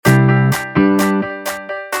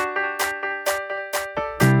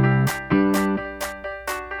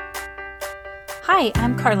Hi,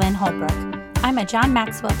 I'm Carlin Holbrook. I'm a John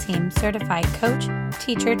Maxwell Team certified coach,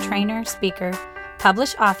 teacher, trainer, speaker,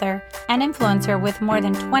 published author, and influencer with more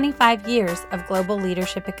than 25 years of global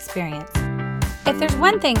leadership experience. If there's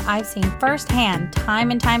one thing I've seen firsthand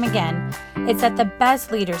time and time again, it's that the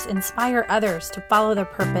best leaders inspire others to follow their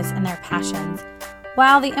purpose and their passions,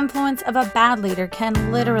 while the influence of a bad leader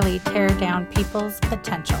can literally tear down people's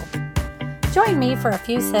potential. Join me for a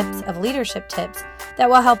few sips of leadership tips that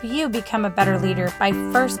will help you become a better leader by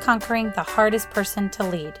first conquering the hardest person to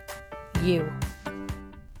lead, you.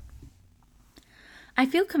 I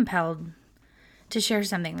feel compelled to share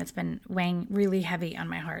something that's been weighing really heavy on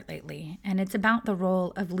my heart lately, and it's about the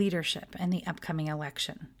role of leadership in the upcoming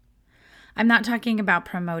election. I'm not talking about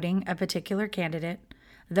promoting a particular candidate,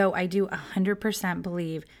 though I do 100%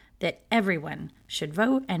 believe that everyone should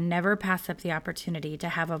vote and never pass up the opportunity to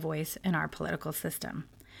have a voice in our political system.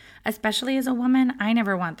 Especially as a woman, I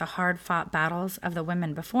never want the hard-fought battles of the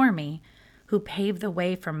women before me who paved the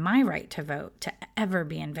way for my right to vote to ever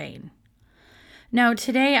be in vain. No,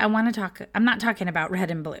 today I'm not talking about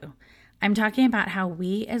red and blue. I'm talking about how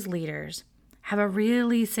we as leaders have a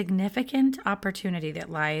really significant opportunity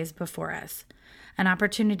that lies before us. An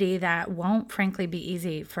opportunity that won't frankly be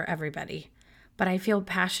easy for everybody. But I feel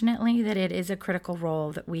passionately that it is a critical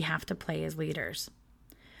role that we have to play as leaders.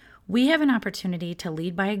 We have an opportunity to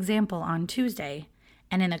lead by example on Tuesday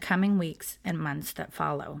and in the coming weeks and months that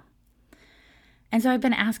follow. And so I've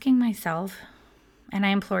been asking myself, and I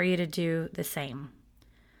implore you to do the same.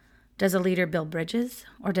 Does a leader build bridges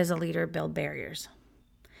or does a leader build barriers?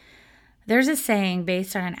 There's a saying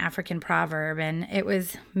based on an African proverb, and it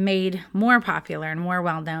was made more popular and more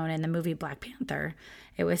well-known in the movie Black Panther.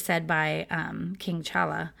 It was said by King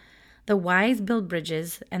T'Challa, "The wise build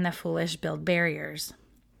bridges and the foolish build barriers."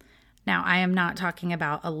 Now, I am not talking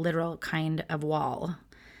about a literal kind of wall.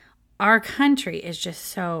 Our country is just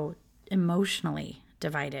so emotionally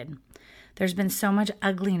divided. There's been so much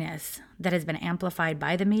ugliness that has been amplified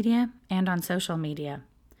by the media and on social media.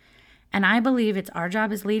 And I believe it's our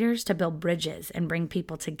job as leaders to build bridges and bring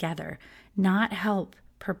people together, not help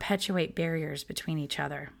perpetuate barriers between each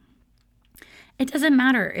other. It doesn't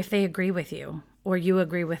matter if they agree with you or you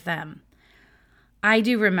agree with them. I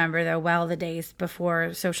do remember, though, well, the days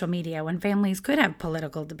before social media when families could have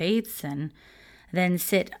political debates and then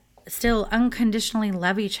still unconditionally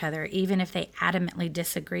love each other, even if they adamantly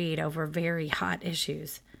disagreed over very hot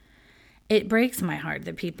issues. It breaks my heart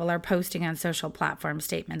that people are posting on social platforms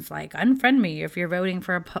statements like, "Unfriend me if you're voting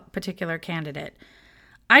for a particular candidate."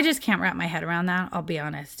 I just can't wrap my head around that, I'll be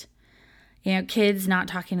honest. Kids not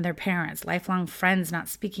talking to their parents, lifelong friends not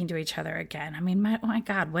speaking to each other again. I mean, my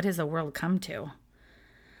God, what has the world come to?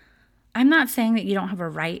 I'm not saying that you don't have a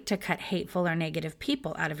right to cut hateful or negative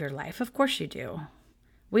people out of your life. Of course you do.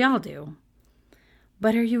 We all do.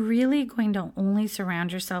 But are you really going to only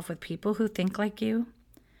surround yourself with people who think like you?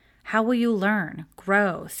 How will you learn,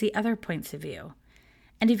 grow, see other points of view?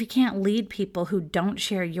 And if you can't lead people who don't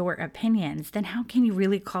share your opinions, then how can you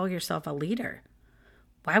really call yourself a leader?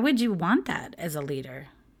 Why would you want that as a leader?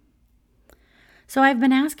 So I've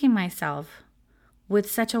been asking myself, with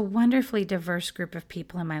such a wonderfully diverse group of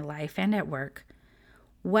people in my life and at work,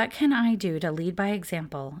 what can I do to lead by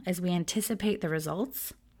example as we anticipate the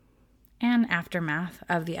results and aftermath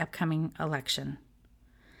of the upcoming election?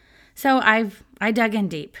 So I dug in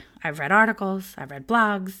deep. I've read articles, I've read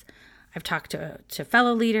blogs, I've talked to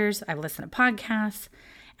fellow leaders, I've listened to podcasts,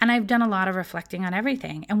 and I've done a lot of reflecting on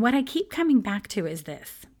everything. And what I keep coming back to is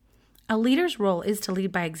this. A leader's role is to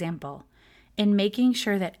lead by example in making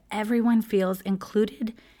sure that everyone feels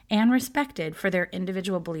included and respected for their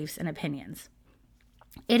individual beliefs and opinions.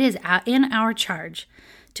 It is in our charge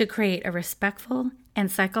to create a respectful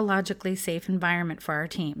and psychologically safe environment for our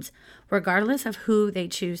teams, regardless of who they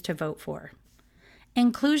choose to vote for.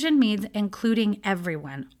 Inclusion means including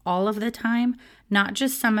everyone all of the time, not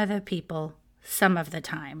just some of the people some of the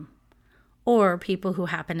time, or people who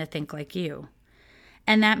happen to think like you.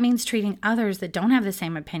 And that means treating others that don't have the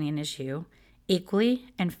same opinion as you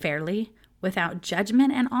equally and fairly, without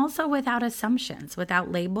judgment and also without assumptions, without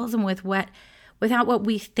labels, and without what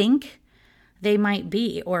we think they might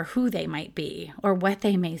be or who they might be or what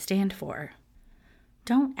they may stand for.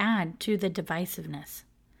 Don't add to the divisiveness.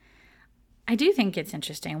 I do think it's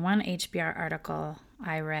interesting. One HBR article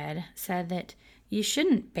I read said that you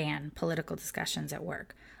shouldn't ban political discussions at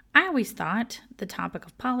work. I always thought the topic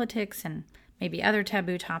of politics and maybe other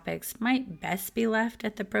taboo topics might best be left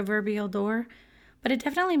at the proverbial door, but it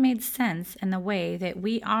definitely made sense in the way that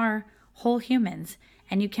we are whole humans,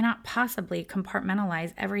 and you cannot possibly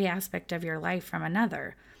compartmentalize every aspect of your life from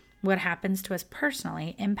another. What happens to us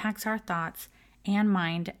personally impacts our thoughts and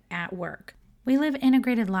mind at work. We live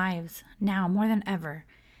integrated lives now more than ever,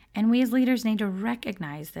 and we as leaders need to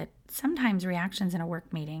recognize that sometimes reactions in a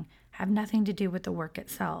work meeting have nothing to do with the work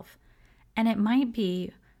itself, and it might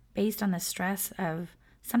be based on the stress of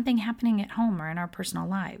something happening at home or in our personal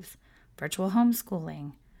lives, virtual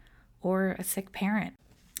homeschooling, or a sick parent.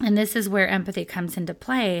 And this is where empathy comes into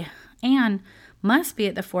play and must be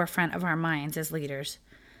at the forefront of our minds as leaders,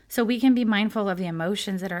 so we can be mindful of the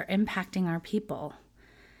emotions that are impacting our people,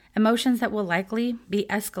 emotions that will likely be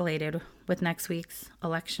escalated with next week's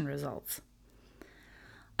election results.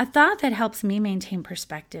 A thought that helps me maintain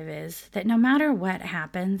perspective is that no matter what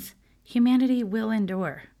happens, humanity will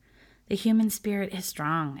endure. The human spirit is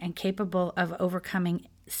strong and capable of overcoming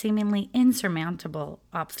seemingly insurmountable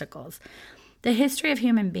obstacles. The history of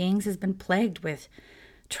human beings has been plagued with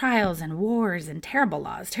trials and wars and terrible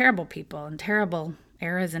laws, terrible people, and terrible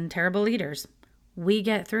eras and terrible leaders. We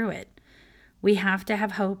get through it. We have to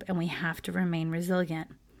have hope and we have to remain resilient.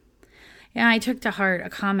 Yeah, I took to heart a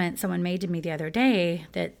comment someone made to me the other day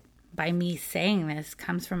that by me saying this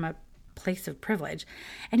comes from a place of privilege.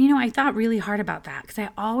 And I thought really hard about that because I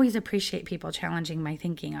always appreciate people challenging my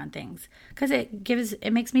thinking on things because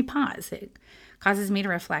it makes me pause. It causes me to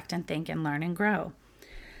reflect and think and learn and grow.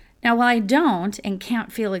 Now, while I don't and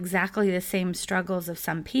can't feel exactly the same struggles of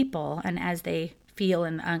some people and as they feel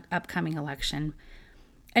in the upcoming election,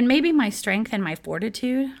 and maybe my strength and my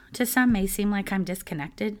fortitude to some may seem like I'm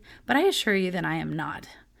disconnected, but I assure you that I am not.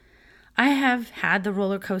 I have had the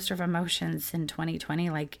roller coaster of emotions in 2020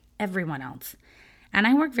 like everyone else, and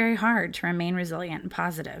I work very hard to remain resilient and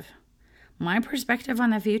positive. My perspective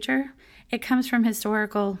on the future, it comes from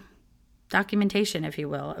historical documentation, if you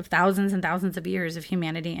will, of thousands and thousands of years of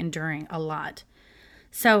humanity enduring a lot.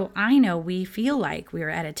 So I know we feel like we are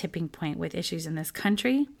at a tipping point with issues in this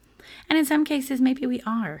country, and in some cases, maybe we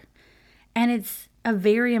are. And it's a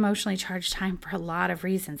very emotionally charged time for a lot of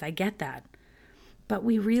reasons. I get that. But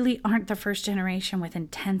we really aren't the first generation with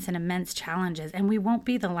intense and immense challenges, and we won't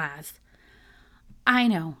be the last. I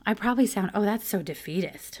know, I probably sound, that's so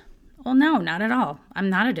defeatist. Well, no, not at all. I'm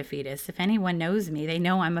not a defeatist. If anyone knows me, they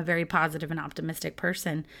know I'm a very positive and optimistic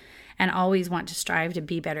person and always want to strive to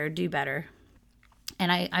be better, do better.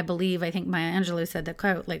 And I think Maya Angelou said the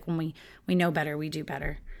quote, like when we know better, we do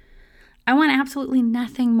better. I want absolutely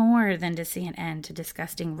nothing more than to see an end to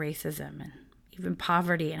disgusting racism and even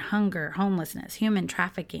poverty and hunger, homelessness, human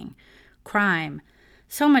trafficking, crime,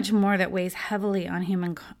 so much more that weighs heavily on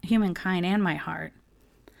humankind and my heart.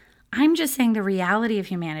 I'm just saying the reality of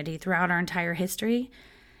humanity throughout our entire history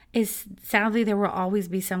is sadly there will always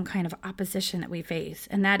be some kind of opposition that we face,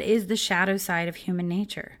 and that is the shadow side of human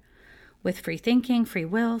nature. With free thinking, free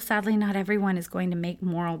will, sadly not everyone is going to make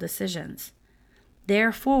moral decisions.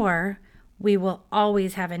 Therefore, we will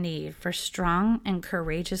always have a need for strong and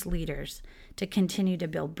courageous leaders to continue to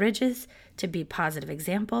build bridges, to be positive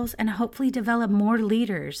examples, and hopefully develop more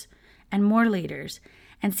leaders,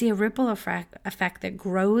 and see a ripple effect that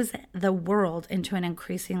grows the world into an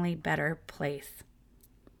increasingly better place.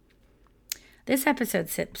 This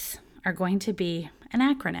episode's SIPs are going to be an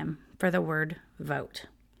acronym for the word vote.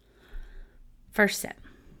 First SIP.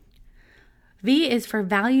 V is for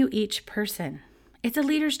value each person. It's a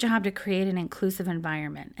leader's job to create an inclusive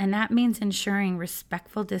environment, and that means ensuring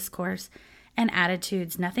respectful discourse and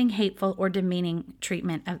attitudes, nothing hateful or demeaning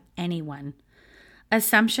treatment of anyone.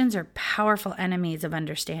 Assumptions are powerful enemies of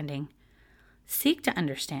understanding. Seek to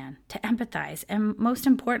understand, to empathize, and most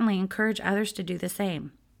importantly, encourage others to do the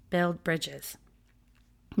same. Build bridges.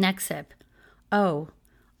 Next SIP. O,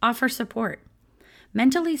 offer support.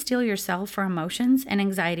 Mentally steel yourself for emotions and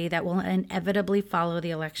anxiety that will inevitably follow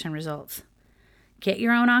the election results. Get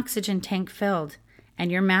your own oxygen tank filled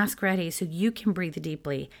and your mask ready so you can breathe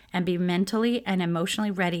deeply and be mentally and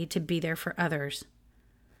emotionally ready to be there for others.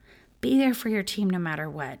 Be there for your team no matter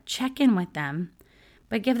what. Check in with them,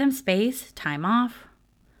 but give them space, time off,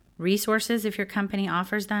 resources if your company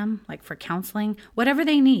offers them, like for counseling, whatever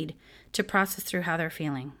they need to process through how they're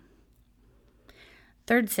feeling.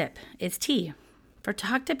 Third SIP is T, for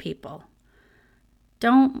talk to people.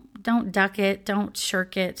 Don't duck it, don't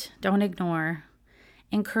shirk it, don't ignore.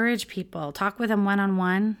 Encourage people, talk with them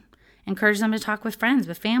one-on-one, encourage them to talk with friends,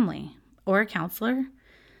 with family, or a counselor,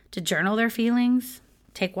 to journal their feelings,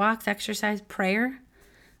 take walks, exercise, prayer,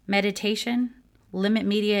 meditation, limit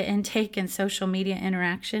media intake and social media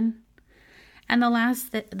interaction. And the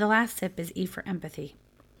last SIP is E for empathy.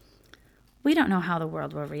 We don't know how the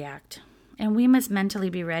world will react, and we must mentally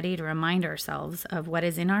be ready to remind ourselves of what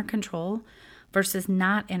is in our control versus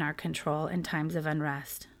not in our control in times of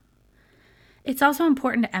unrest. It's also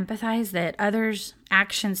important to empathize that others'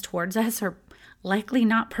 actions towards us are likely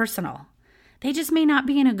not personal. They just may not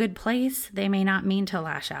be in a good place. They may not mean to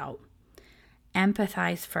lash out.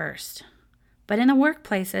 Empathize first. But in the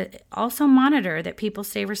workplace, also monitor that people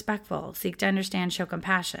stay respectful, seek to understand, show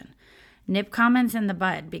compassion. Nip comments in the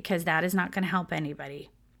bud, because that is not going to help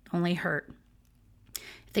anybody, only hurt.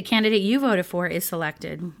 If the candidate you voted for is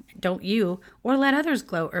selected, don't you or let others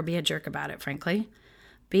gloat or be a jerk about it, frankly.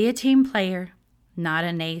 Be a team player, not a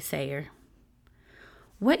naysayer.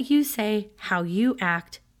 What you say, how you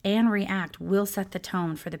act and react will set the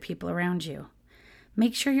tone for the people around you.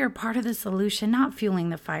 Make sure you're part of the solution, not fueling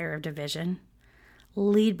the fire of division.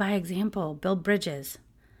 Lead by example, build bridges.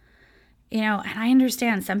 And I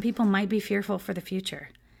understand some people might be fearful for the future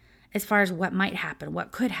as far as what might happen,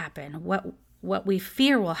 what could happen, what we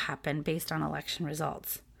fear will happen based on election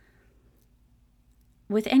results.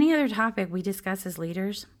 With any other topic we discuss as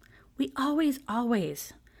leaders, we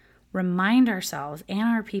always remind ourselves and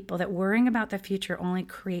our people that worrying about the future only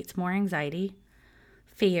creates more anxiety,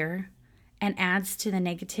 fear, and adds to the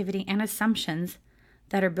negativity and assumptions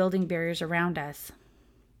that are building barriers around us.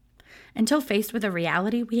 Until faced with a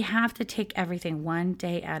reality, we have to take everything one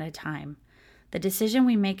day at a time. The decision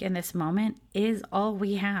we make in this moment is all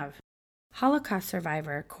we have. Holocaust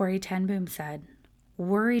survivor Corrie ten Boom said,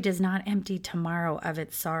 "Worry does not empty tomorrow of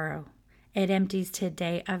its sorrow. It empties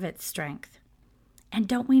today of its strength." And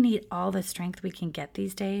don't we need all the strength we can get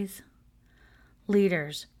these days?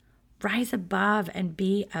 Leaders, rise above and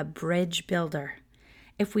be a bridge builder.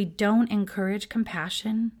 If we don't encourage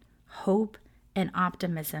compassion, hope, and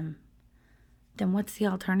optimism, then what's the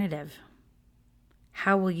alternative?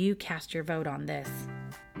 How will you cast your vote on this?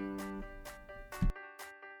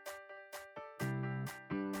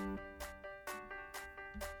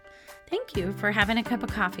 Thank you for having a cup of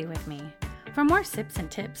coffee with me. For more sips and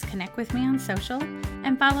tips, connect with me on social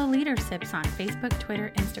and follow Leader Sips on Facebook,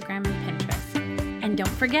 Twitter, Instagram, and Pinterest. And don't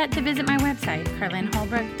forget to visit my website,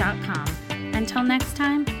 carlinholbrook.com. Until next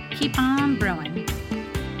time, keep on brewing.